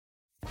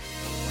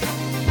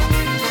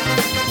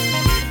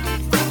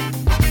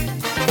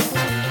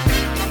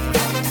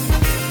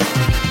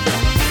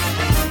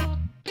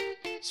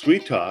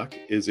Sweet Talk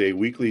is a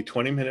weekly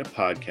 20-minute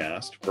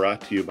podcast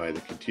brought to you by the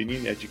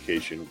Continuing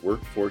Education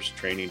Workforce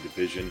Training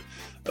Division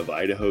of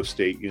Idaho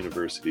State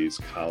University's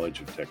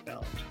College of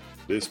Technology.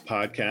 This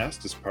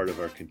podcast is part of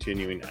our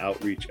continuing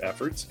outreach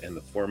efforts, and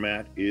the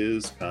format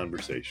is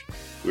conversation.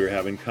 We're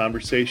having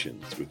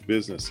conversations with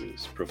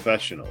businesses,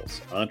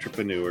 professionals,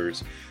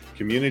 entrepreneurs,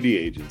 community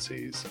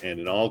agencies, and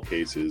in all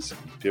cases,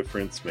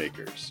 difference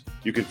makers.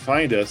 You can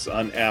find us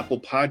on Apple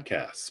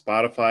Podcasts,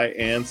 Spotify,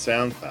 and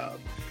SoundCloud.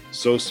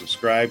 So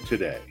subscribe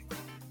today.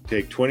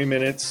 Take 20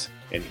 minutes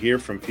and hear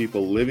from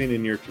people living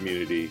in your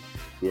community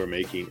who are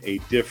making a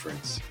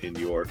difference in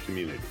your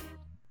community.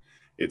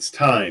 It's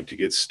time to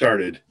get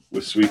started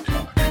with Sweet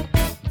Talk.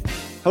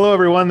 Hello,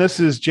 everyone. This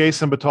is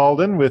Jason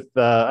Batalden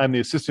I'm the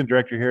Assistant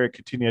Director here at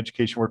Continuing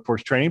Education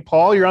Workforce Training.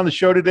 Paul, you're on the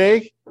show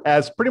today,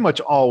 as pretty much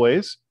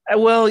always.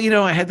 Well,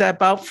 I had that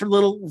bout for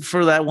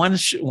that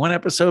one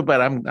episode,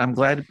 but I'm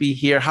glad to be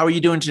here. How are you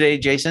doing today,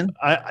 Jason?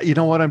 You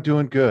know what? I'm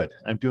doing good.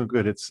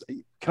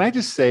 Can I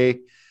just say,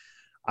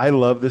 I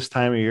love this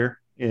time of year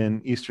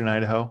in Eastern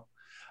Idaho.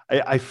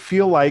 I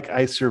feel like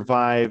I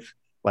survive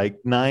like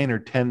 9 or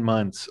 10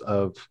 months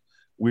of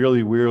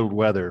really weird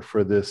weather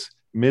for this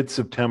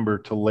mid-September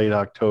to late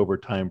October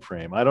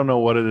timeframe. I don't know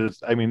what it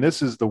is. I mean,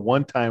 this is the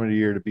one time of the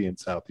year to be in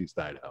Southeast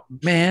Idaho.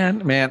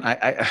 Man,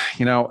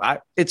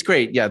 it's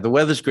great. Yeah, the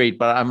weather's great,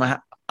 but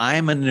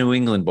I'm a New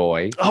England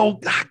boy. Oh,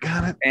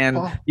 got it. And,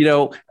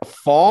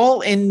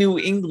 fall in New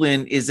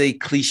England is a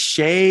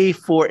cliche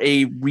for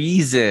a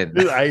reason.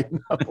 I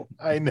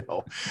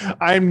know.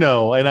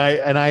 And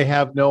I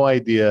have no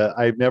idea.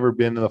 I've never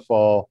been in the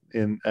fall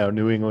in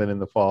New England in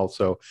the fall,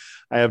 so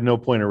I have no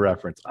point of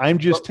reference. I'm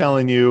just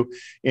telling you,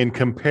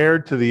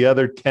 compared to the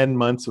other 10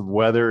 months of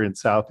weather in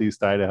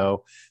Southeast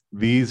Idaho,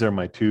 these are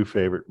my two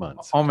favorite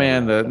months. Oh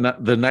man,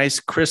 the nice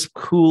crisp,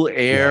 cool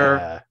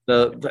air.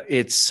 Yeah.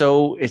 It's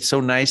so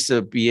nice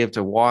to be able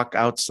to walk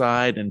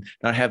outside and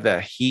not have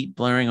that heat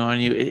blaring on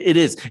you. It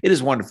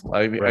is wonderful.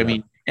 I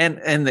mean, and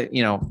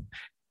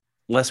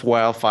less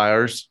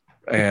wildfires,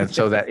 and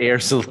so that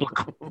air's a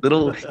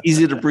little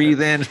easier to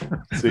breathe in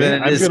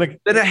than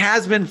it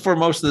has been for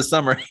most of the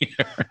summer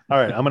here. All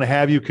right, I'm going to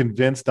have you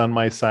convinced on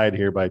my side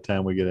here by the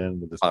time we get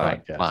into this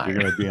podcast. Fine. You're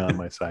going to be on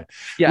my side.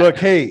 Yeah. Look,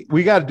 hey,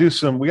 we got to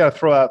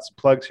throw out some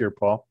plugs here,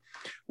 Paul.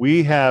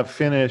 We have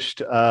finished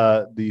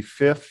the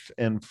fifth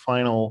and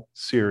final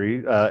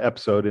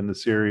episode in the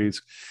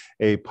series,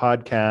 a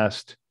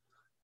podcast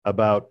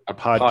about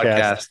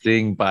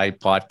podcasting by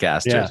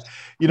podcasters.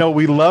 Yeah.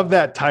 We love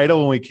that title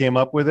when we came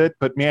up with it,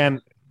 but man,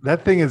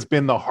 that thing has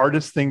been the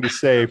hardest thing to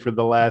say for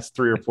the last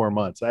 3 or 4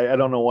 months. I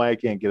don't know why I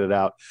can't get it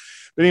out.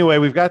 But anyway,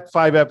 we've got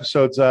 5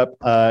 episodes up.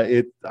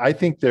 I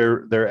think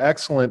they're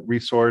excellent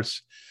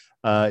resource.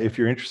 If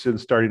you're interested in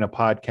starting a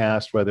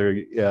podcast,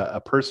 whether a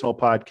personal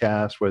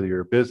podcast, whether you're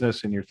a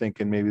business and you're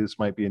thinking maybe this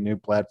might be a new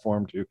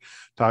platform to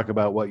talk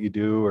about what you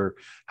do or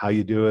how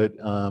you do it,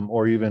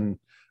 or even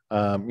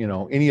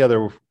any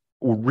other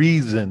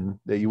reason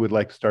that you would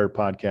like to start a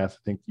podcast, I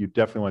think you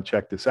definitely want to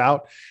check this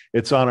out.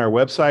 It's on our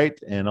website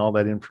and all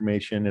that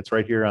information. It's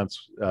right here on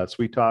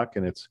Sweet Talk,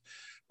 and it's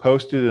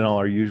posted in all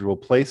our usual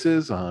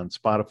places on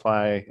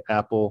Spotify,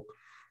 Apple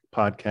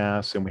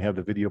Podcasts, and we have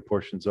the video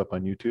portions up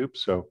on YouTube.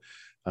 So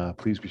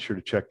please be sure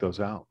to check those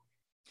out.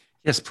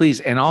 Yes,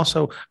 please. And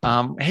also,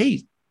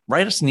 hey,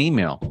 write us an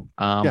email.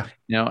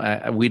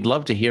 We'd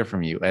love to hear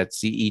from you at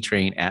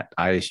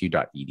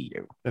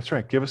cetrain@isu.edu. That's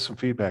right. Give us some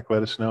feedback.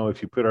 Let us know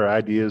if you put our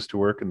ideas to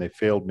work and they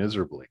failed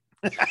miserably.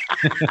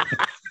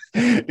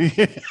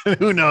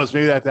 Who knows?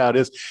 Maybe that's how it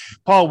is.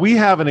 Paul, we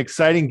have an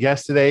exciting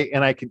guest today,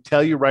 and I can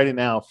tell you right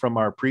now from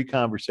our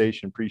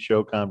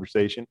pre-show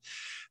conversation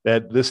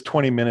that this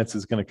 20 minutes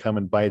is going to come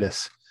and bite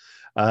us.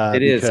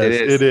 It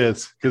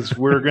is because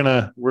we're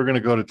gonna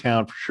go to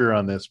town for sure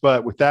on this.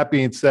 But with that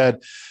being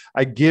said,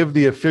 I give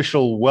the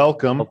official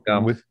welcome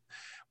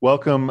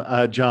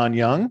John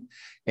Young,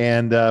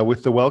 and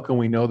with the welcome,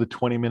 we know the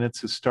 20 minutes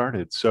has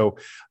started. So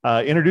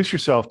introduce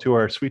yourself to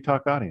our Sweet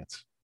Talk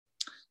audience.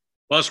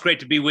 Well, it's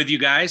great to be with you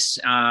guys.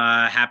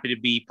 Happy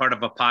to be part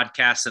of a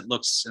podcast that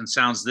looks and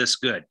sounds this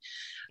good.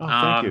 Oh,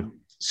 thank you.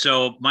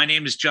 So my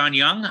name is John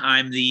Young.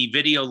 I'm the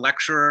video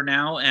lecturer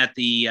now at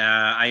the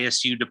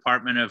ISU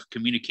Department of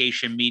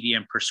Communication, Media,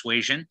 and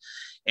Persuasion.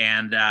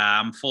 And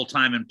I'm a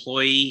full-time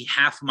employee.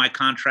 Half of my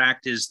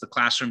contract is the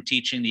classroom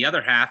teaching. The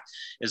other half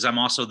is I'm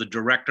also the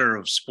director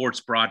of sports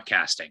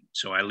broadcasting.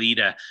 So I lead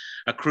a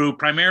crew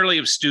primarily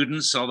of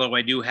students, although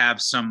I do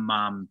have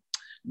some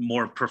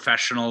more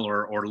professional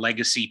or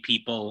legacy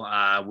people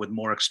with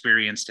more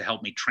experience to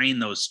help me train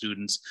those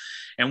students.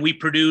 And we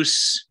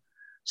produce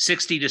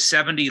 60 to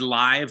 70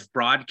 live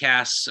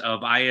broadcasts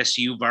of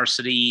ISU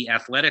varsity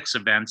athletics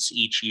events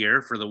each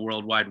year for the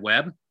World Wide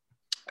Web.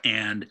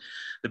 And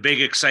the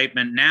big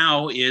excitement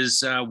now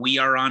is we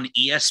are on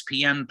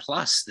ESPN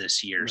Plus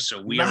this year.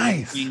 So we are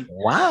working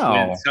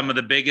with some of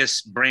the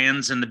biggest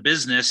brands in the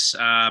business,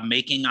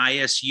 making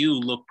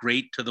ISU look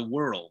great to the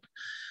world.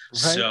 Right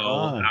so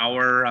on.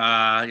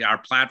 Our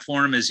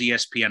platform is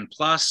ESPN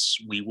Plus.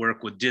 We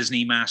work with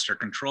Disney Master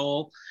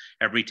Control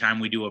every time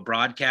we do a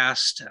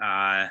broadcast.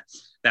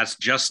 That's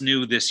just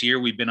new this year.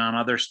 We've been on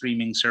other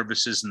streaming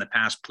services in the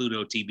past,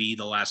 Pluto TV,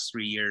 the last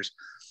 3 years.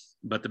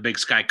 But the Big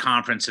Sky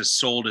Conference has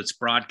sold its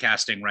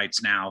broadcasting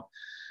rights now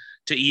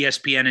to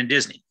ESPN and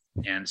Disney.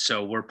 And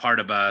so we're part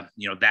of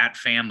that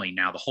family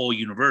now, the whole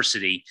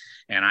university.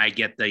 And I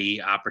get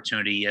the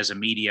opportunity as a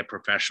media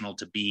professional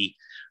to be,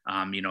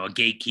 a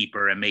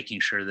gatekeeper and making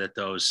sure that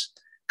those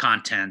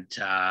content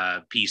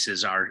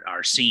pieces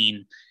are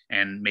seen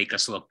and make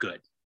us look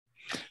good.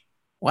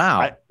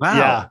 Wow.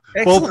 Yeah.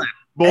 Excellent.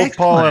 Both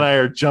Paul and I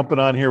are jumping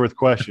on here with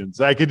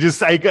questions.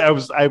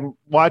 I'm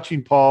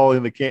watching Paul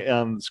on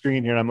the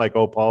screen here, and I'm like,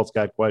 oh, Paul's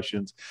got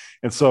questions,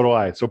 and so do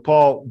I. So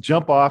Paul,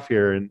 jump off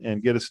here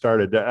and get us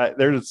started.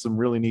 There's some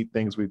really neat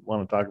things we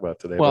want to talk about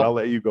today, but I'll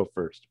let you go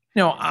first.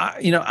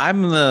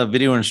 I'm the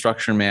video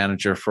instruction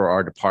manager for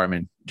our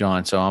department,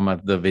 John. So I'm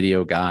the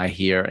video guy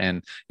here,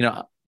 and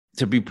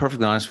to be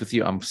perfectly honest with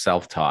you, I'm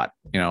self-taught.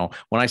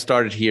 When I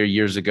started here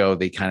years ago,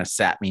 they kind of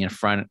sat me in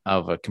front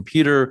of a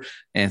computer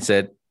and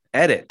said,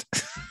 edit,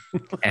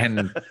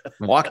 and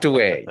walked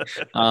away.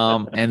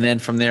 And then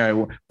from there, I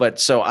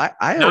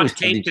not always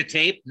tape to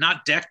tape,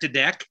 not deck to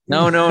deck.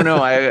 No.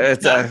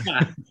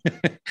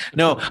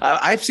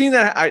 I've seen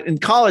that in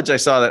college. I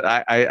saw that.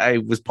 I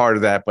was part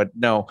of that, but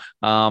no.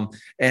 I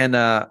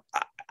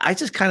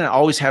just kind of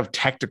always have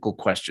technical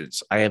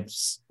questions. I have,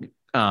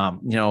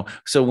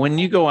 so when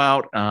you go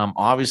out,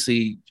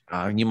 obviously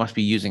you must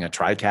be using a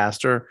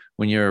TriCaster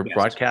when you're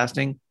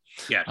broadcasting.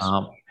 Yes.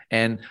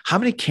 And how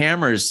many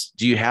cameras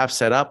do you have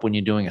set up when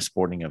you're doing a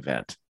sporting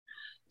event?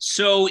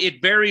 So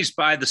it varies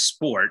by the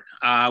sport.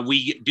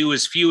 We do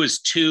as few as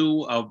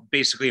 2 of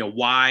basically a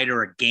wide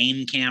or a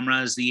game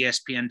camera is the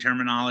ESPN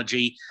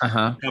terminology.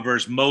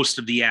 Covers most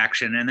of the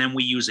action. And then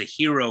we use a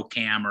hero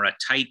cam or a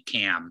tight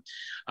cam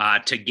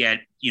to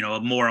get,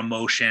 more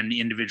emotion,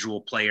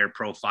 individual player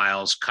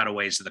profiles,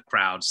 cutaways of the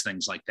crowds,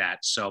 things like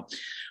that. So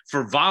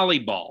for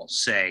volleyball,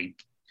 say,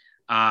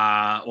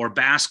 or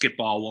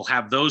basketball, we'll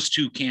have those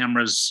 2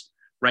 cameras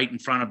right in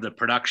front of the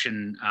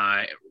production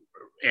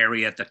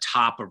area at the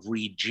top of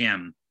Reed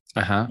Gym.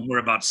 We're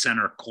about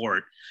center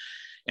court.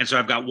 And so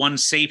I've got one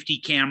safety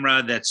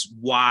camera that's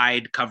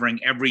wide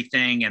covering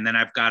everything. And then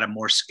I've got a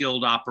more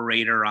skilled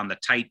operator on the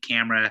tight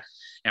camera.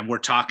 And we're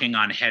talking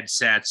on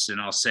headsets,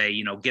 and I'll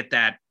say, get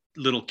that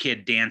little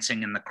kid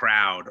dancing in the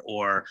crowd,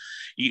 or,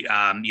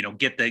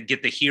 get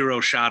the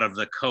hero shot of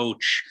the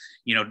coach,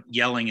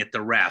 yelling at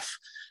the ref.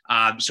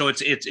 So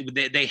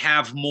they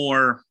have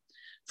more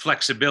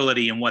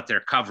flexibility in what they're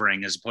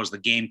covering as opposed to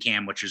the game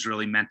cam, which is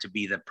really meant to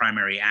be the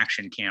primary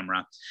action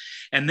camera.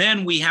 And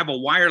then we have a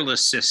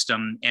wireless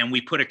system, and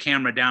we put a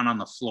camera down on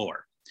the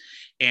floor,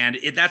 and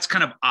that's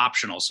kind of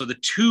optional. So the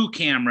 2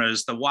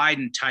 cameras, the wide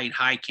and tight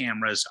high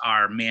cameras,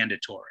 are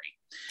mandatory.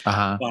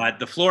 But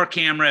the floor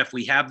camera, if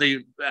we have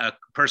the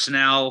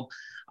personnel,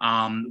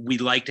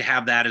 we'd like to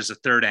have that as a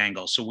third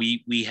angle. So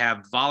we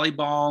have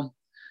volleyball,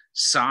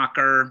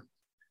 soccer,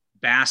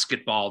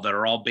 basketball that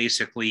are all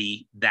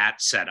basically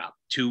that setup,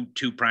 two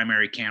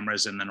primary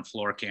cameras and then a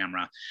floor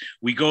camera.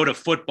 We go to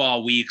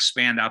football, we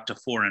expand out to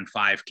 4 and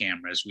 5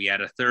 cameras. We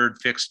add a third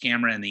fixed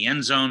camera in the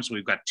end zone. So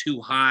we've got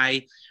 2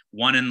 high,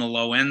 1 in the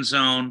low end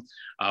zone,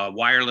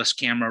 wireless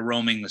camera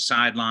roaming the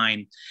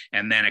sideline.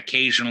 And then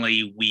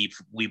occasionally we've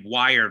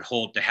wired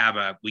Holt to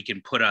have we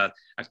can put a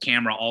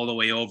camera all the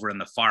way over in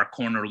the far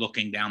corner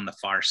looking down the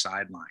far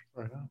sideline.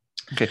 Right on.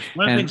 Okay.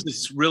 One of the things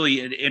that's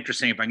really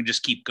interesting, if I can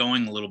just keep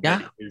going a little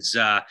bit, is,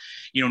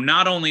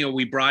 not only are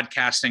we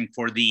broadcasting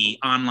for the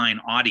online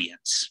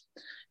audience,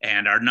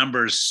 and our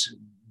numbers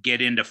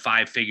get into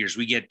 5 figures.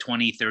 We get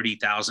 20,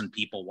 30,000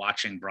 people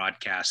watching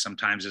broadcasts,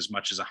 sometimes as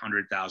much as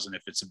 100,000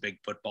 if it's a big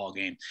football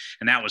game.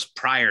 And that was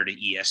prior to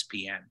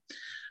ESPN.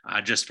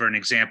 Just for an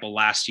example,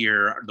 last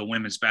year, the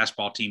women's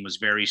basketball team was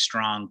very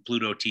strong.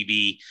 Pluto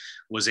TV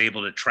was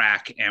able to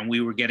track, and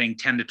we were getting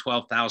 10 to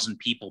 12,000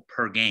 people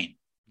per game.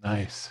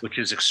 Nice. Which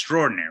is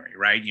extraordinary,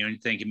 right? You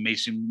think it may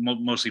seem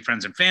mostly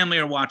friends and family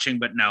are watching,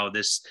 but no,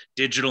 this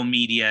digital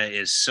media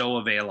is so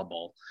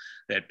available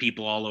that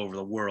people all over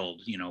the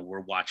world,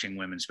 were watching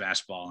women's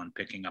basketball and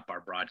picking up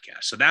our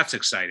broadcast. So that's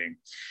exciting.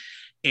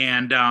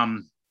 And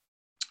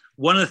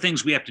one of the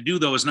things we have to do,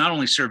 though, is not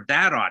only serve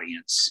that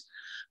audience,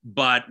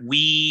 but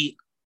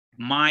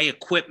my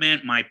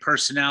equipment, my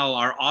personnel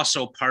are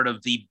also part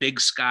of the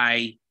Big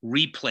Sky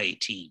replay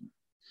team.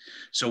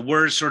 So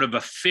we're sort of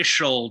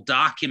official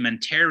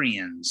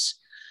documentarians,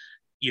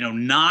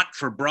 not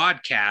for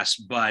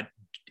broadcast, but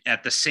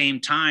at the same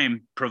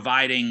time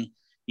providing,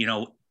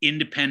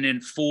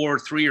 independent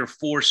 3 or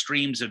 4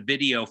 streams of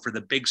video for the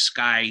Big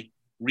Sky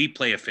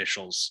replay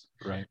officials.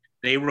 Right.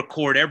 They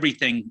record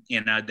everything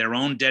in their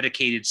own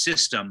dedicated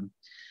system.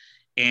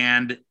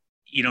 And,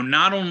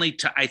 not only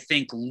to, I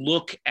think,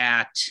 look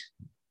at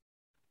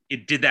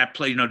it, did that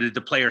play, did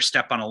the player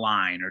step on a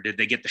line, or did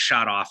they get the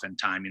shot off in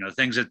time,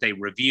 things that they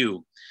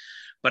review.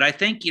 But I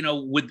think,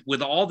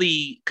 with all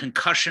the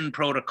concussion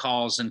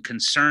protocols and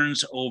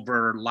concerns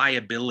over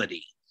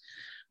liability,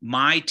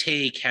 my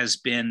take has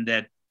been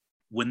that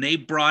when they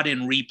brought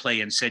in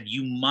replay and said,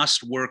 you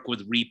must work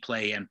with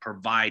replay and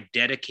provide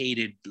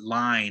dedicated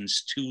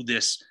lines to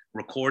this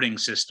recording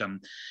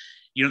system,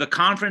 the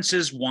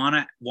conferences want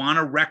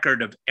a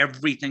record of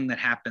everything that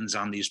happens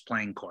on these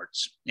playing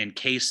courts in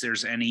case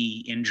there's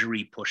any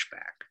injury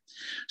pushback.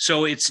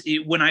 So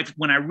when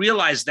I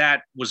realized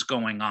that was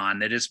going on,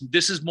 that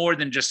this is more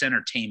than just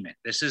entertainment.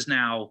 This is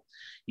now,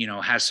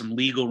 has some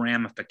legal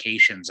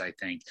ramifications. I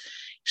think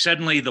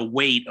suddenly the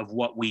weight of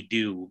what we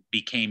do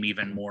became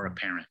even more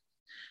apparent.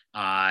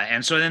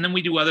 And so then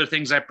we do other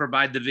things. I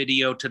provide the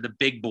video to the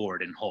big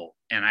board in Holt,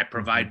 and I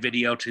provide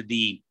video to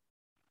the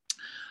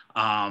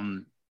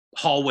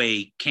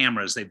hallway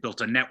cameras. They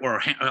built a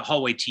network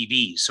hallway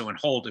TV. So in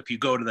Holt, if you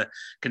go to the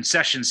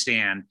concession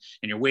stand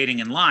and you're waiting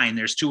in line,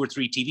 there's 2 or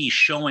 3 TVs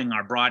showing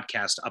our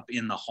broadcast up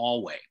in the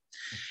hallway.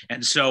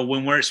 And so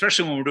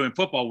especially when we're doing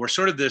football, we're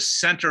sort of the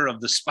center of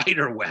the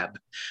spider web,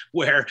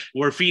 where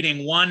we're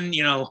feeding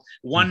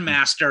one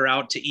master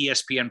out to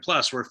ESPN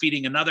Plus. We're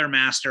feeding another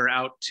master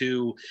out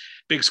to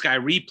Big Sky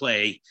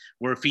Replay.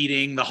 We're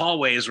feeding the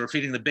hallways. We're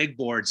feeding the big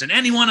boards. And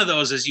any one of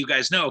those, as you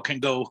guys know, can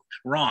go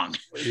wrong.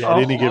 Yeah,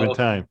 at any given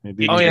time.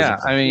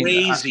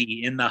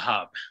 Crazy in the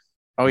hub.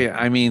 Oh yeah.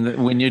 I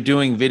mean, when you're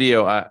doing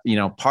video,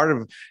 part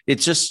of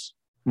it's just,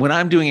 when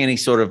I'm doing any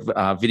sort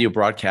of video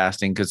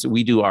broadcasting, because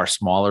we do our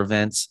smaller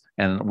events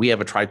and we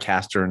have a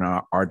TriCaster in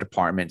our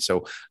department.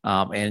 So,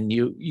 and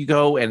you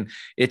go and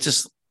it's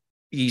just,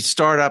 you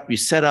start up, you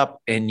set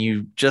up, and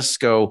you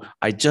just go,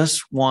 I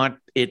just want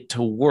it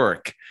to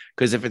work.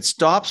 Because if it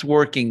stops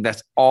working,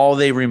 that's all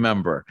they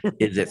remember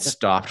is it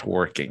stopped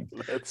working.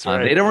 That's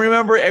right. They don't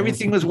remember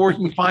everything was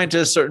working fine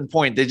to a certain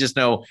point. They just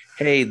know,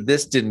 hey,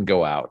 this didn't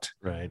go out.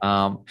 Right.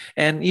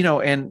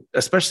 And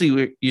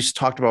especially you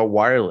talked about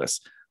wireless.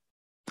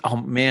 Oh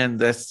man,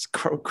 that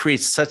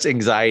creates such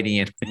anxiety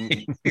in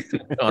me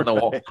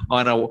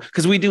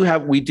because we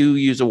do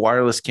use a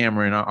wireless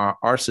camera in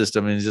our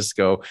system, and just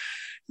go,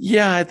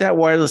 yeah, if that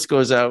wireless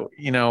goes out,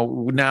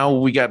 now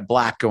we got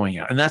black going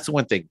out. And that's the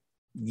one thing,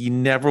 you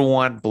never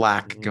want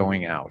black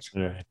going out.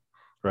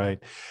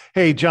 Right.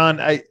 Hey,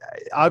 John, I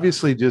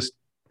obviously just,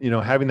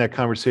 having that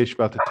conversation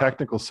about the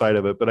technical side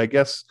of it, but I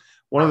guess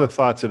one of the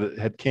thoughts that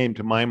had came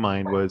to my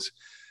mind was,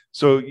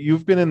 so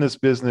you've been in this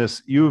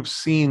business, you've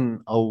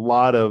seen a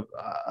lot of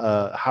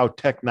how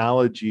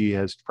technology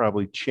has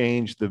probably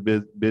changed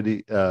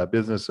the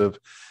business of,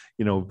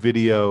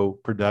 video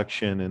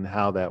production and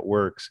how that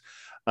works.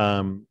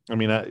 From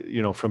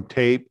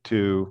tape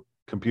to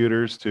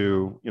computers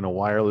to,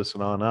 wireless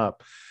and on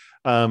up.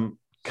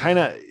 Kind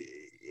of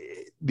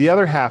the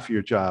other half of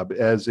your job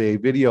as a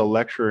video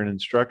lecturer and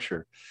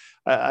instructor,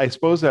 I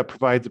suppose that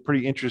provides a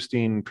pretty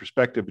interesting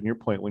perspective in your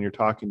point when you're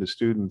talking to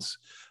students.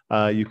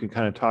 You can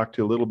kind of talk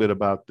to a little bit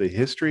about the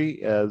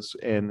history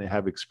and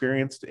have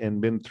experienced and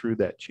been through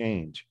that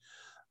change.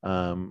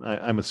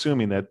 I'm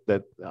assuming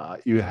that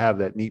you have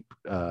that neat,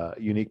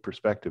 unique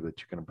perspective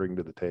that you can bring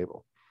to the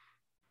table.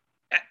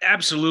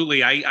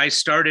 Absolutely. I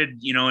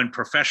started, in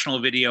professional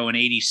video in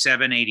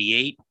 87,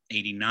 88,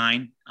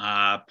 89.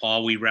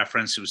 Paul, we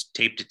referenced, it was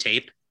tape to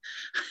tape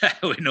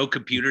with no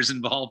computers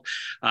involved.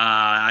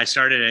 I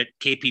started at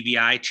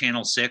KPVI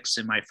Channel 6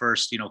 in my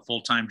first,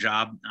 full-time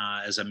job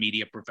as a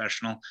media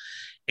professional.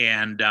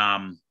 And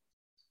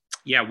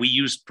we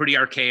used pretty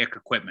archaic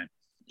equipment,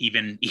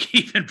 even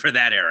for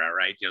that era,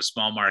 right?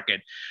 Small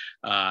market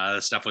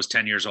stuff was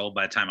 10 years old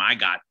by the time I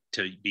got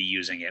to be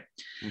using it.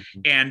 Mm-hmm.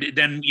 And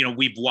then,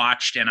 we've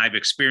watched and I've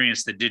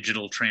experienced the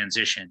digital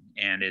transition,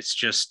 and it's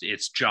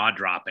jaw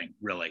dropping,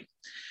 really.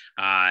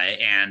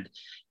 And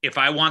if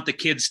I want the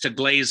kids to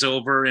glaze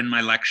over in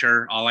my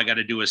lecture, all I got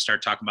to do is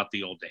start talking about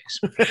the old days.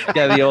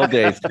 Yeah, the old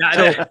days.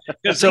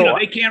 Because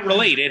they can't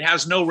relate. It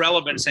has no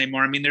relevance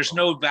anymore. I mean, there's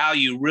no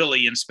value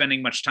really in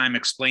spending much time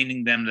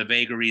explaining them the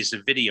vagaries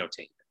of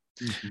videotape.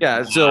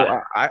 Yeah.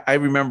 So I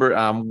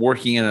remember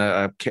working in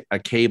a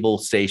cable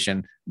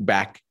station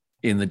back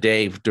in the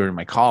day during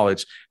my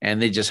college,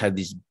 and they just had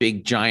these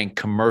big giant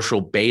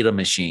commercial beta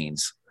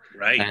machines.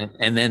 Right.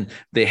 And then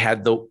they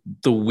had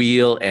the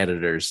wheel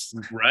editors.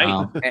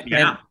 Right.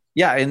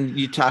 And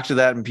you talk to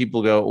that and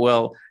people go,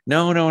 well,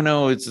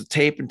 no, it's a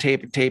tape and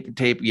tape and tape and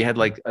tape. You had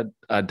like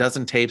a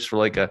dozen tapes for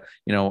like a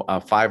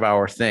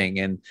 5-hour thing.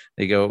 And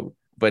they go,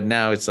 but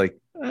now it's like,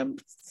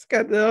 it's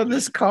got on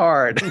this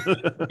card.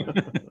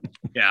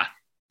 Yeah.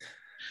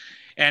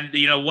 And,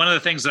 one of the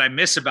things that I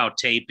miss about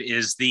tape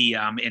is the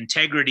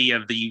integrity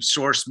of the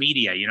source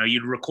media.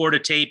 You'd record a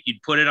tape,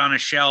 you'd put it on a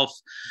shelf,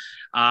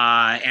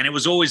 and it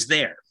was always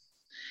there.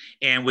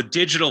 And with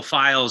digital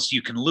files,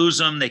 you can lose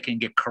them. They can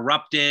get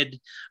corrupted.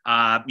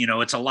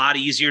 It's a lot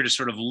easier to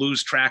sort of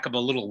lose track of a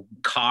little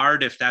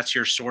card if that's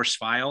your source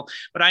file.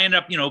 But I end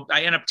up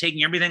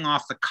taking everything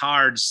off the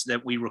cards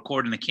that we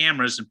record in the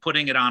cameras and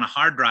putting it on a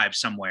hard drive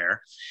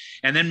somewhere,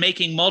 and then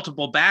making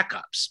multiple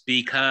backups,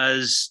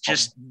 because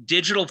just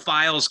digital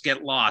files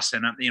get lost.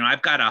 And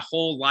I've got a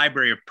whole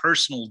library of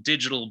personal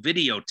digital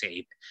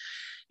videotape,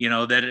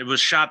 that it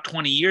was shot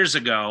 20 years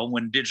ago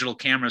when digital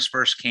cameras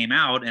first came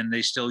out, and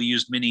they still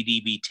used mini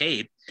DV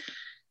tape.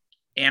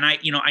 And I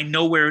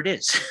know where it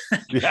is.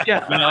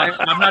 Yeah.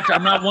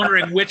 I'm not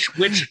wondering which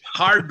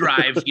hard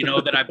drive,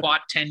 that I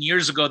bought 10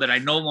 years ago that I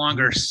no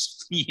longer,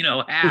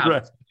 have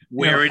Right.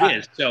 where it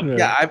is. So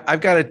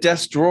I've got a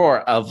desk drawer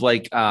of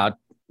like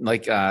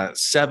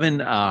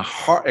 7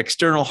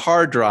 external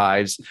hard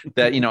drives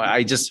that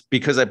I just,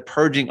 because I'm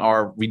purging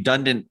our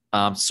redundant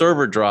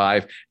server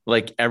drive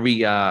like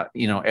every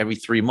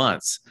 3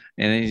 months,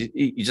 and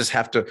you just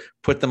have to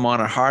put them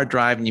on a hard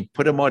drive, and you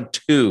put them on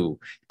two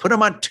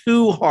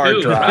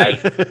hard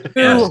drives,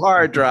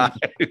 hard drives,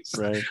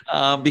 Right.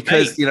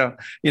 because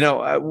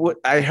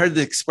I heard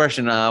the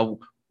expression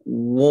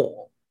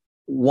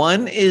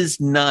one is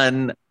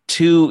none,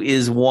 2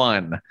 is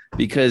 1,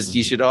 because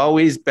you should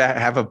always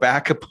have a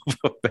backup of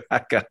a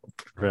backup.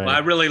 Right. Well, I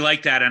really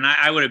like that. And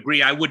I would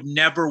agree. I would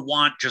never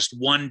want just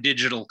one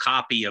digital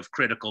copy of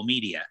critical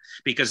media,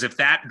 because if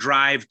that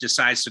drive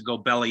decides to go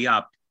belly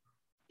up,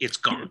 it's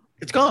gone.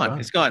 It's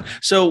gone.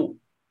 So,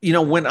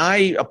 when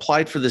I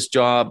applied for this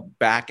job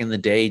back in the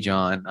day,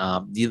 John,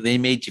 they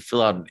made you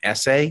fill out an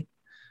essay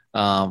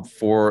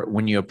for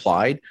when you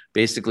applied,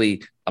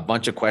 basically a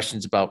bunch of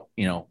questions about,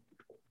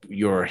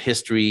 your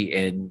history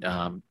and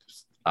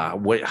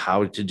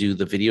how to do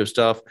the video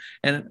stuff.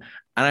 And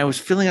I was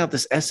filling out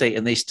this essay,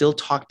 and they still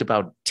talked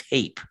about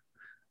tape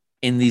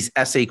in these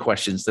essay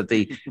questions that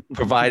they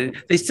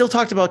provided. They still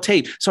talked about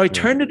tape. So I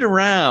turned it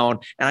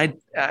around, and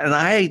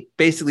I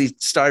basically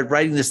started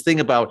writing this thing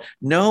about,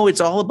 no,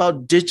 it's all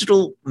about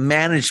digital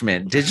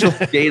management, digital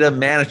data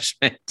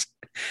management.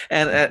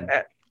 And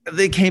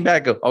they came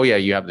back, oh yeah,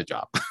 you have the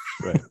job.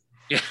 Right.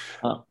 Yeah.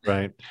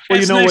 Right. Well,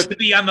 it's nice to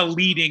be on the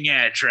leading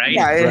edge, right?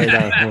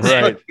 Yeah.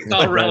 Right. It's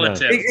all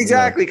relative.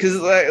 Exactly. Because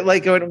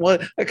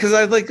because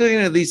I like looking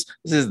at these.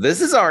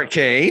 This is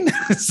arcane.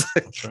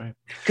 That's right.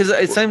 Because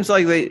it seems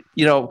like they,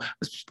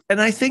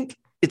 and I think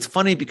it's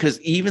funny, because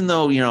even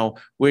though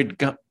we've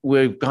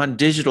gone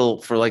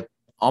digital for like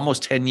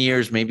almost 10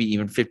 years, maybe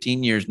even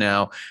 15 years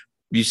now,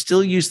 you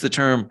still use the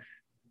term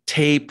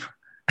tape,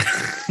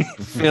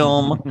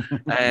 film,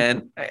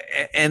 and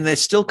it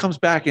still comes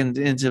back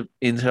into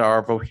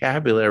our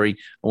vocabulary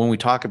when we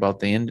talk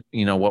about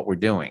what we're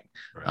doing.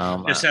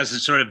 Just has a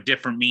sort of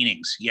different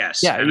meanings.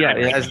 Yes. Yeah.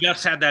 I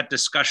just had that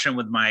discussion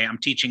with I'm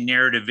teaching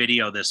narrative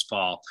video this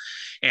fall,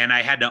 and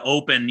I had to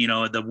open,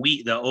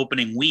 the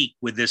opening week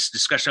with this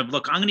discussion of,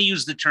 look, I'm going to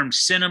use the term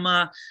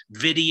cinema,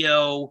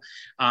 video,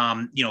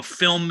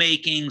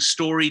 filmmaking,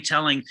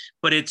 storytelling,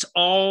 but it's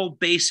all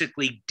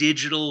basically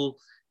digital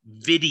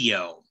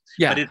video.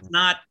 Yeah.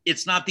 But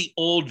it's not the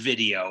old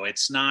video.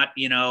 It's not,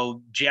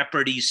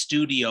 Jeopardy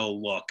studio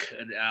look,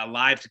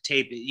 live to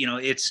tape.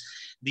 It's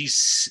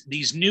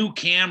these new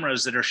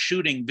cameras that are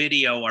shooting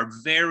video are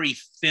very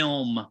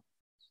film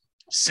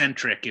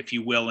centric, if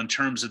you will, in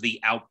terms of the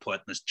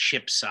output and the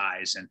chip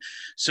size. And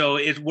so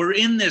we're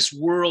in this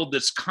world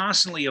that's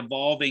constantly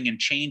evolving and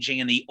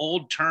changing. And the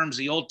old terms,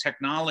 the old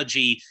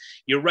technology,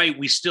 you're right,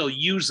 we still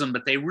use them,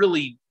 but they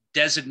really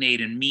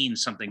designate and mean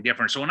something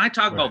different. So when I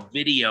talk about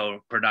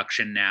video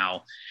production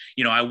now,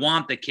 I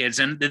want the kids,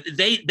 and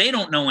they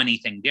don't know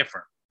anything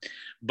different,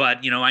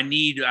 but I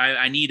need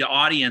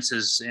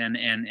audiences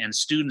and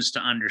students to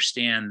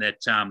understand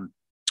that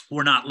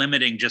we're not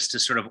limiting just to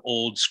sort of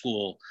old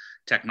school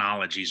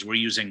technologies. We're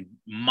using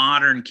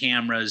modern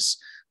cameras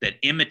that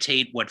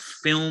imitate what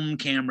film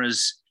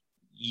cameras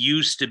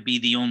used to be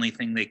the only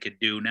thing they could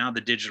do. Now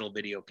the digital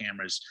video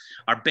cameras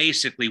are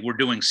basically, we're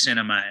doing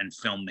cinema and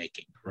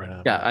filmmaking.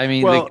 Right. Yeah. I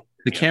mean,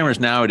 the cameras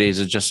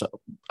nowadays are just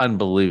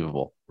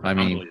unbelievable. I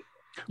mean,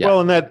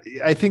 well, and that,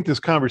 I think this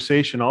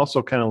conversation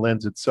also kind of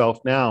lends itself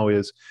now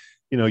is,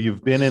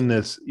 you've been in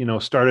this,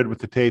 started with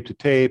the tape to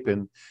tape,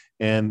 and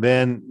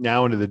then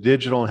now into the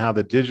digital, and how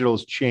the digital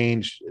has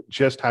changed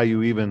just how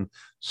you even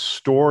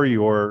store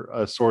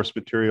your source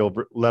material,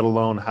 let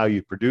alone how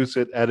you produce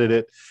it, edit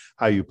it,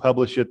 how you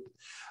publish it.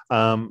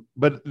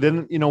 But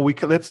then,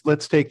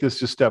 let's take this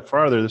just a step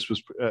farther. This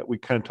was, we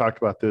kind of talked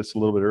about this a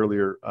little bit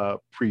earlier,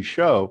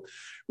 pre-show,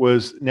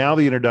 was now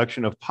the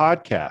introduction of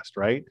podcast,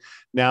 right?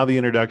 Now the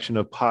introduction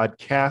of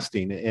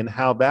podcasting, and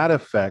how that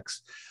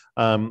affects,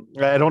 I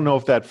don't know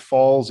if that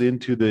falls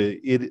into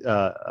it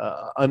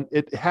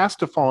has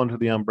to fall into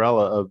the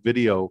umbrella of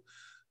video,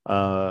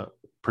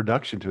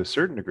 production to a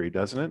certain degree,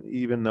 doesn't it?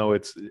 Even though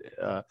it's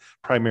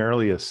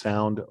primarily a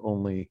sound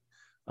only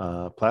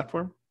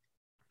platform.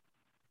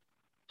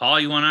 Paul,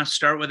 you want to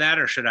start with that,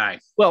 or should I?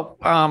 Well,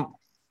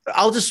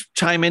 I'll just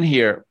chime in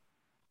here.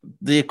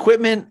 The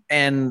equipment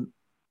and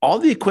all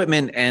the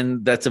equipment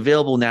and that's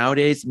available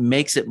nowadays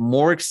makes it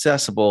more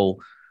accessible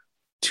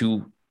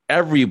to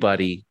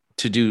everybody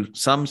to do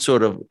some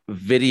sort of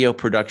video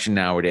production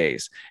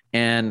nowadays.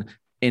 And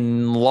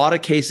in a lot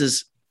of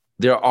cases,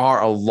 there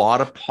are a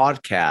lot of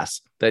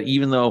podcasts that,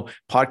 even though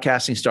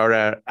podcasting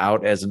started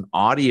out as an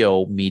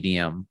audio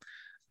medium,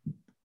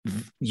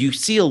 you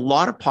see a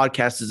lot of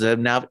podcasters that have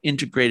now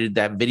integrated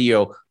that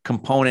video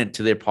component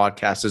to their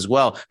podcast as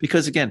well.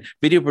 Because again,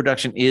 video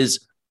production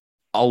is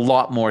a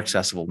lot more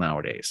accessible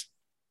nowadays.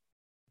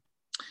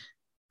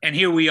 And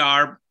here we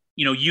are,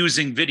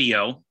 using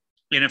video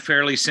in a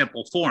fairly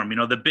simple form.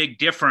 The big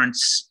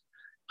difference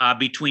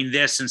between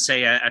this and,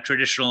 say, a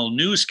traditional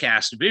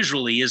newscast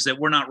visually is that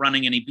we're not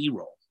running any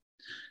B-roll.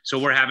 So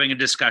we're having a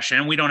discussion,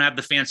 and we don't have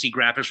the fancy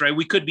graphics, right?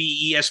 We could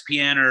be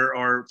ESPN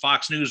or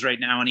Fox News right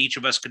now, and each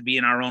of us could be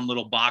in our own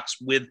little box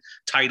with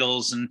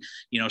titles and,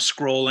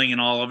 scrolling and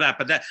all of that.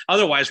 But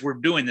otherwise, we're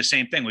doing the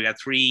same thing. We got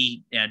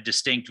 3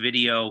 distinct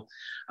video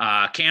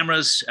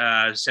cameras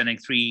sending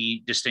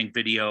 3 distinct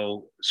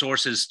video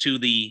sources to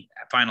the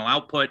final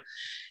output.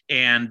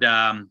 And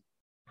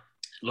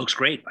looks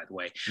great, by the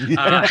way.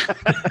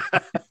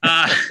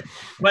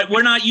 But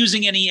we're not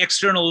using any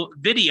external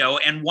video.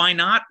 And why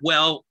not?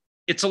 Well,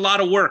 it's a lot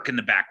of work in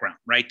the background,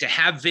 right? To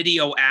have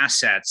video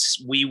assets,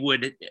 we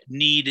would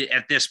need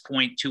at this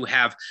point to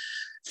have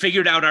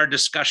figured out our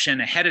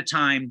discussion ahead of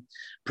time,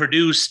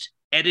 produced,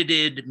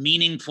 edited,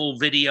 meaningful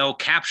video,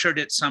 captured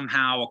it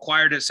somehow,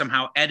 acquired it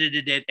somehow,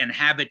 edited it, and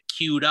have it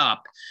queued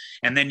up.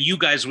 And then you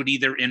guys would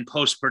either in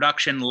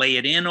post-production lay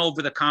it in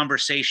over the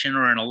conversation,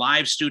 or in a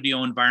live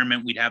studio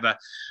environment, we'd have a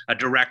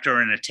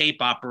director and a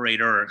tape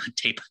operator, or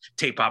tape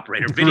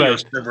operator, video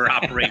server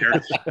operator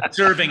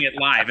serving it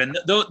live. And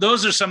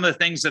those are some of the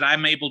things that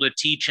I'm able to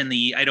teach in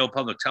the Idaho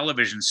Public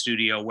Television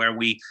studio, where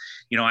we,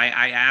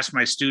 I ask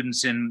my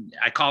students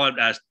I call it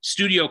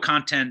studio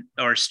content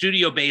or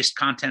studio-based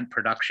content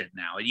production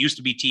now. It used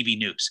to be TV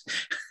news.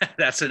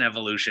 That's an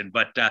evolution.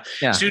 But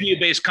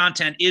studio-based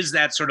content is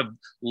that sort of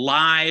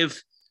live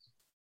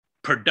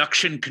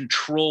production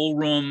control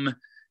room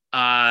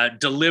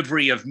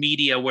delivery of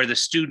media, where the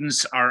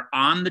students are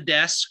on the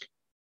desk,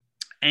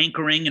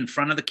 anchoring in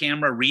front of the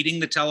camera, reading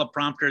the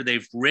teleprompter.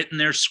 They've written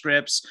their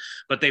scripts,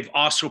 but they've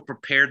also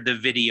prepared the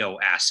video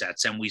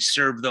assets, and we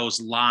serve those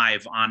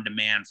live on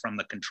demand from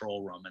the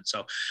control room. And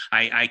so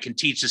I can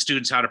teach the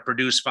students how to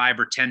produce 5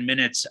 or 10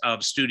 minutes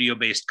of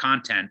studio-based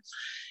content.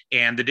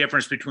 And the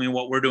difference between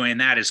what we're doing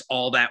and that is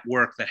all that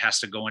work that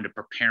has to go into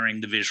preparing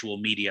the visual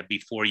media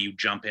before you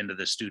jump into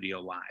the studio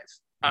live.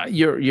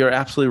 You're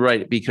absolutely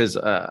right, because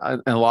in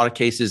a lot of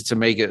cases, to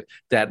make it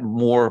that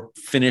more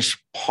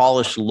finished,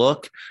 polished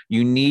look,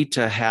 you need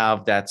to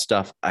have that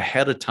stuff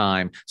ahead of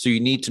time. So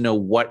you need to know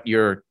what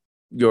your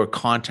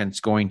content's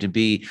going to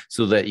be,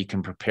 so that you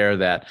can prepare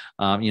that.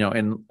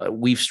 And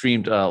we've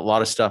streamed a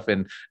lot of stuff,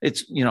 and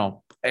it's,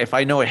 if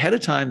I know ahead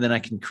of time, then I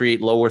can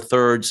create lower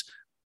thirds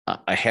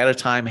ahead of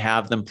time,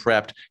 have them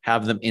prepped,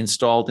 have them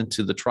installed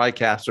into the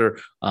TriCaster.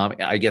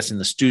 I guess in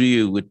the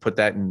studio, you would put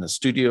that in the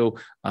studio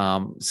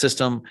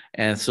system,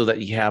 and so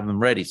that you have them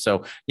ready.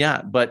 So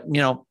yeah, but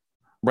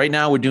right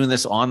now we're doing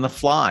this on the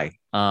fly.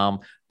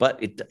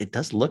 But it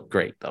does look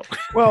great though.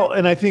 Well,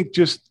 and I think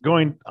just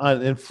going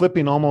on and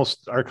flipping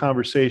almost our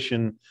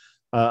conversation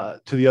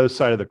to the other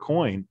side of the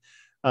coin,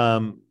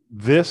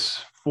 this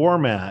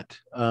format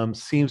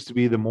seems to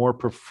be the more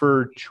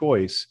preferred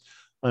choice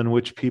on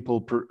which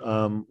people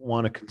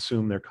want to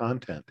consume their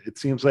content. It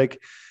seems like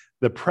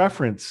the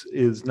preference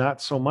is not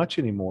so much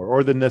anymore,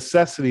 or the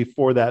necessity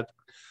for that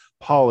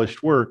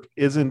polished work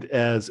isn't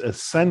as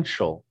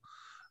essential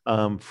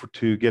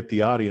to get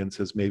the audience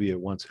as maybe it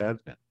once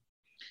had been.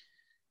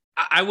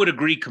 I would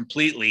agree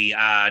completely,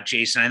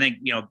 Jason. I think,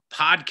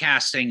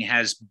 podcasting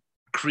has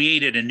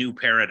created a new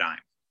paradigm,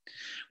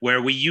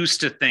 where we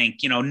used to think,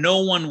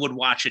 no one would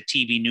watch a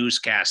TV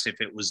newscast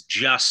if it was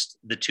just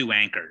the 2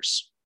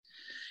 anchors.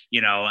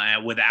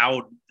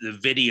 Without the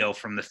video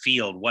from the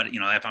field.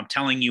 If I'm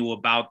telling you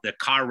about the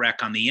car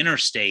wreck on the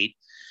interstate,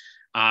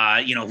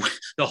 the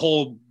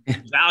whole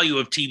value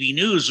of TV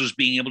news was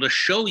being able to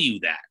show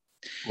you that.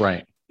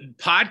 Right.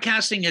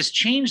 Podcasting has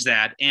changed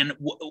that. And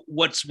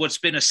what's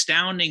been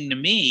astounding to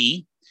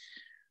me,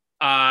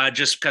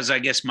 just because I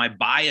guess my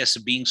bias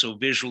of being so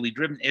visually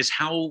driven, is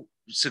how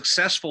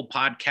successful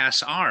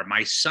podcasts are.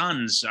 My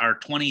sons are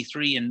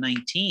 23 and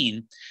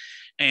 19.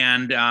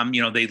 And,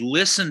 they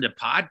listen to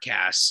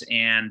podcasts,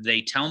 and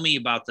they tell me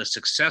about the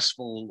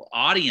successful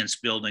audience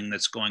building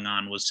that's going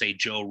on with, say,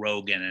 Joe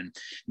Rogan, and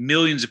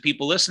millions of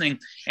people listening.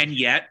 And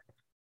yet,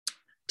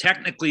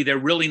 technically, they're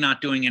really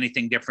not doing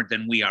anything different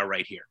than we are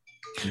right here.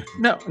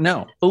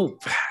 No. Oh,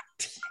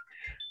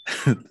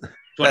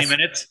 20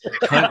 minutes.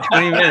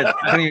 20 minutes.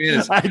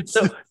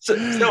 So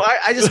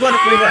I just want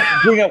to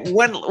bring up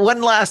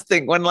one last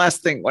thing.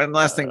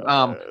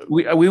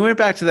 We went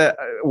back to that,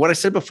 what I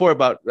said before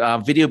about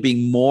video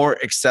being more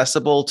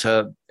accessible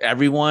to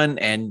everyone,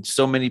 and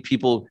so many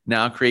people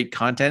now create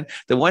content.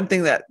 The one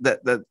thing that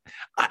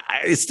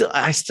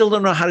I still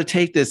don't know how to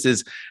take this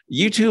is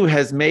YouTube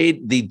has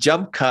made the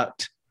jump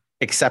cut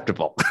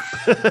acceptable.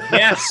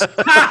 Yes.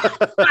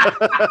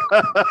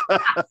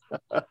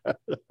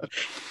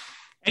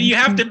 And you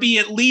have to be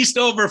at least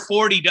over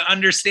 40 to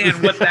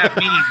understand what that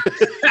means.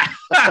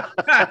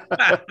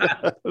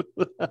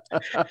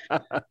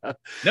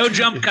 No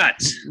jump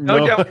cuts.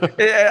 No jump.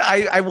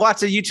 I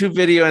watched a YouTube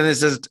video and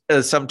this is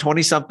some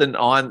 20-something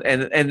on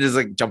and it's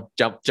like jump.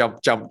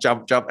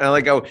 And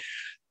I go,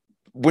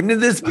 when did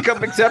this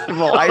become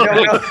acceptable? I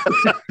don't know.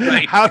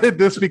 Right. How did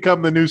this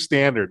become the new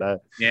standard?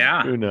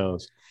 Yeah. Who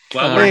knows?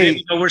 Well,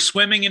 we're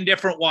swimming in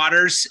different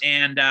waters,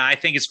 and I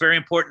think it's very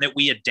important that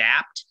we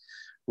adapt,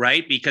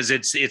 right? Because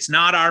it's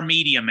not our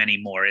medium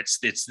anymore. It's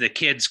the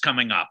kids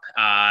coming up,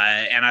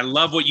 and I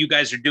love what you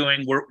guys are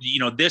doing.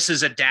 This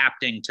is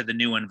adapting to the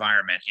new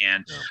environment,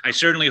 and I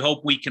certainly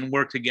hope we can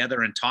work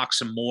together and talk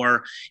some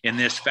more in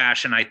this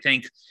fashion. I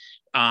think.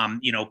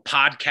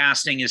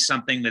 Podcasting is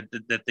something that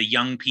the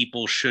young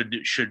people should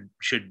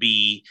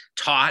be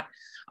taught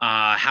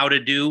how to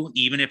do,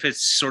 even if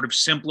it's sort of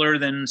simpler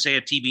than, say,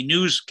 a TV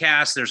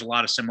newscast. There's a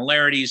lot of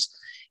similarities,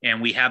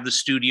 and we have the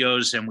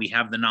studios and we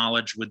have the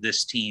knowledge with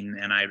this team.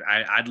 And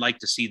I'd like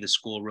to see the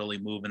school really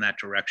move in that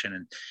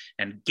direction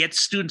and get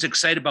students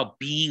excited about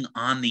being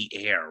on the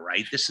air,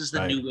 right? This is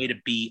the new way to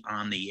be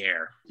on the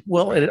air.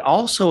 Well, it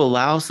also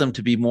allows them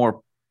to be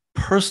more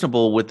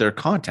personable with their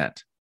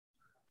content.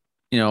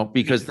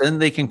 Because then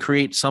they can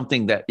create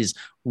something that is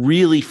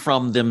really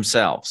from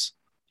themselves.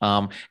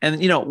 And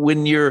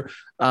when you're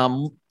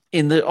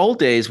in the old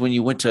days, when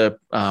you went to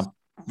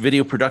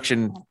video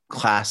production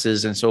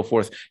classes and so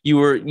forth, you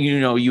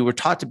were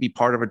taught to be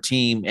part of a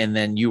team. And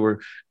then you were,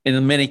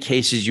 in many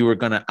cases, you were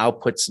going to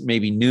output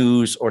maybe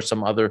news or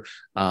some other,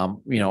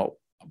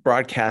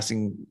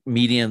 broadcasting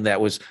medium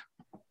that was,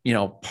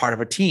 part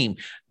of a team.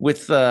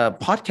 With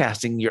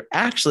podcasting, you're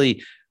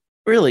actually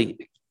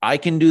really, I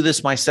can do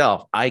this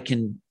myself. I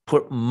can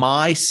put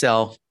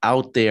myself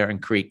out there and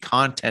create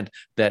content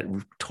that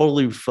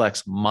totally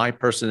reflects my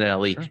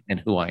personality and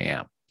who I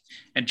am.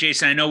 And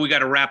Jason, I know we got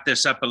to wrap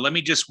this up, but let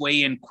me just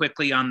weigh in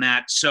quickly on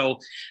that. So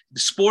the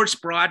sports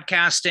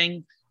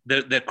broadcasting,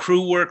 the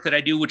crew work that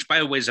I do, which by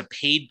the way is a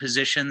paid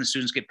position, the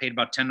students get paid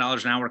about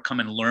 $10 an hour to come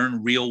and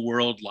learn real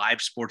world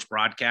live sports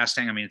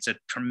broadcasting. I mean, it's a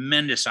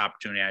tremendous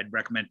opportunity. I'd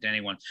recommend it to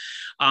anyone.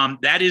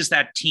 That is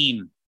that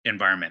team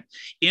environment.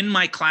 In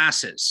my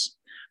classes,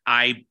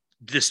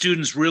 the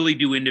students really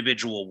do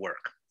individual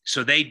work.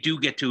 So they do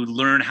get to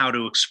learn how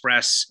to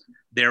express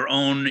their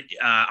own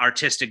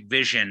artistic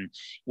vision,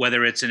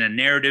 whether it's in a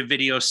narrative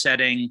video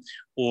setting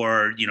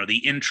or,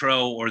 the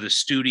intro or the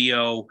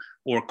studio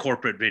or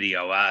corporate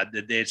video.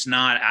 It's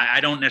not, I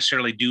don't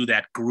necessarily do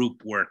that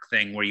group work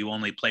thing where you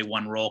only play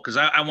one role, because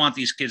I want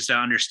these kids to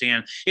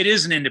understand it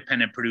is an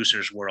independent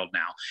producer's world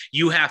now.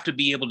 You have to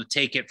be able to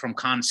take it from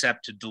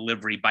concept to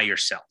delivery by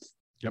yourself.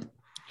 Yep.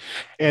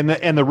 And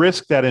the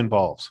risk that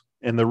involves.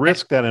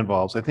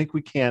 I think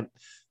we can't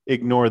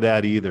ignore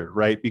that either,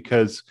 right?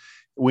 Because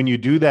when you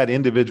do that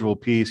individual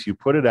piece, you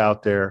put it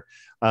out there,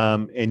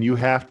 and you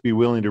have to be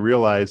willing to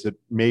realize that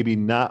maybe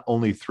not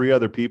only 3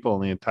 other people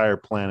on the entire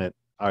planet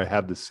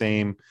have the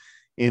same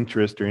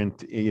interest or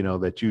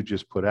that you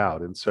just put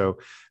out. And so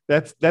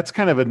that's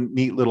kind of a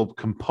neat little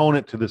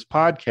component to this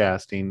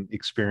podcasting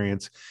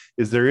experience.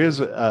 Is there is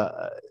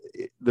the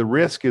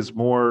risk is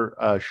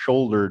more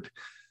shouldered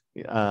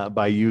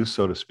by you,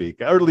 so to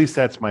speak, or at least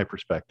that's my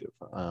perspective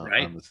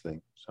on this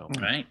thing. So,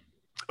 right.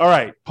 All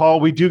right, Paul,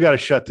 we do got to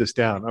shut this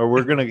down, or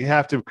we're going to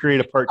have to create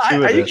a part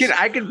 2 of this.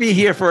 I could be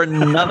here for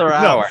another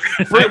hour.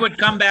 I would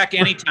come back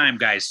anytime,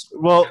 guys.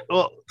 Well,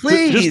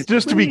 please.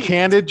 Just to be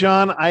candid,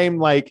 John, I'm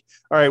like,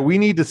 all right, we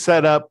need to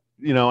set up.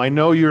 I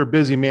know you're a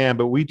busy man,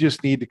 but we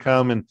just need to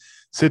come and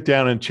sit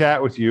down and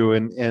chat with you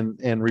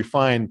and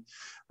refine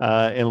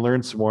and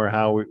learn some more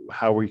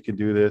how we can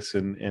do this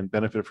and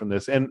benefit from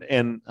this.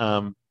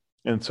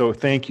 And so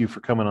thank you for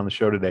coming on the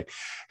show today.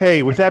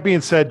 Hey, with that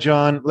being said,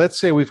 John, let's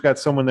say we've got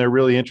someone they're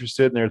really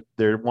interested and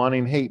they're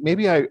wanting, hey,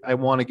 maybe I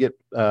want to get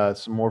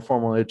some more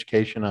formal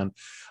education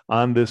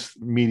on this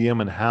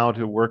medium and how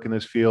to work in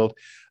this field.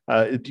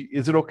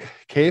 Is it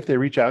okay if they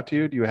reach out to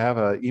you? Do you have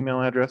an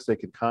email address they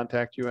can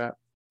contact you at?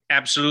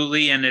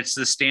 Absolutely. And it's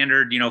the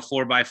standard,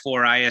 4x4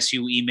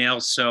 ISU email.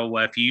 So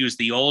if you use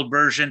the old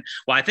version,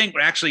 well, I think we're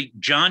actually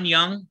John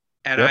Young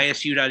at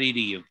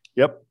isu.edu.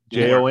 Yep.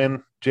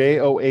 JOHN.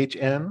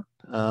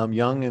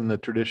 Young in the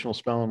traditional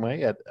spelling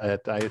way at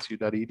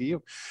isu.edu.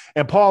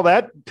 And Paul,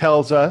 that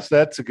tells us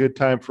that's a good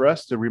time for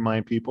us to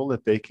remind people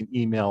that they can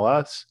email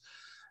us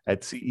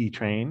at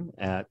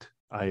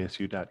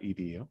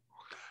cetrain@isu.edu.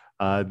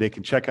 They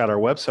can check out our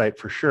website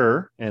for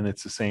sure. And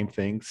it's the same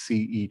thing,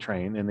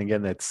 CEtrain. And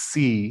again, that's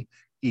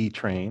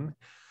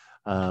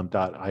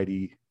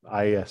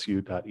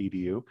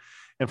cetrain.isu.edu.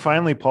 And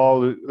finally,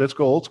 Paul, let's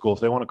go old school if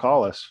they want to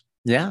call us.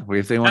 Yeah,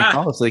 if they want to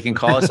call us, they can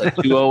call us at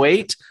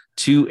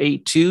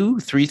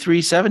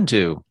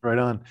 208-282-3372. Right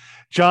on.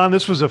 John,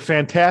 this was a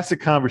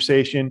fantastic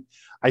conversation.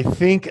 I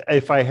think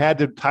if I had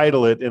to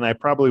title it, and I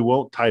probably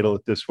won't title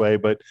it this way,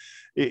 but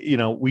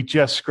we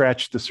just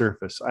scratched the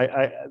surface.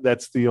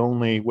 That's the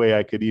only way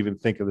I could even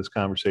think of this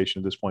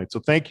conversation at this point. So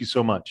thank you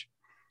so much.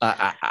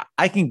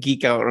 I can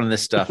geek out on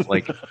this stuff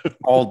like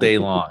all day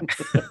long.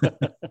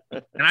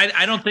 And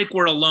I don't think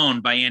we're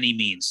alone by any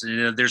means.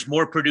 There's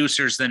more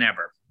producers than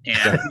ever.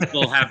 And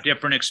people have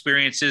different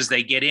experiences.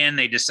 They get in,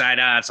 they decide,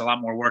 it's a lot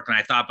more work than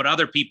I thought. But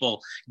other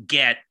people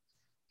get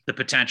the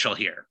potential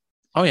here.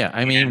 Oh, yeah.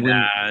 I mean,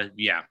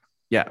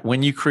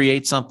 when you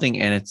create something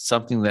and it's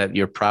something that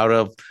you're proud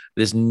of,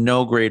 there's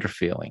no greater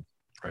feeling.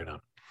 Right on.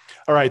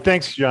 All right.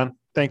 Thanks, John.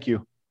 Thank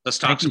you. Let's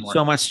talk some more. Thank you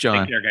so much, John.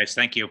 Take care, guys.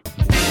 Thank you.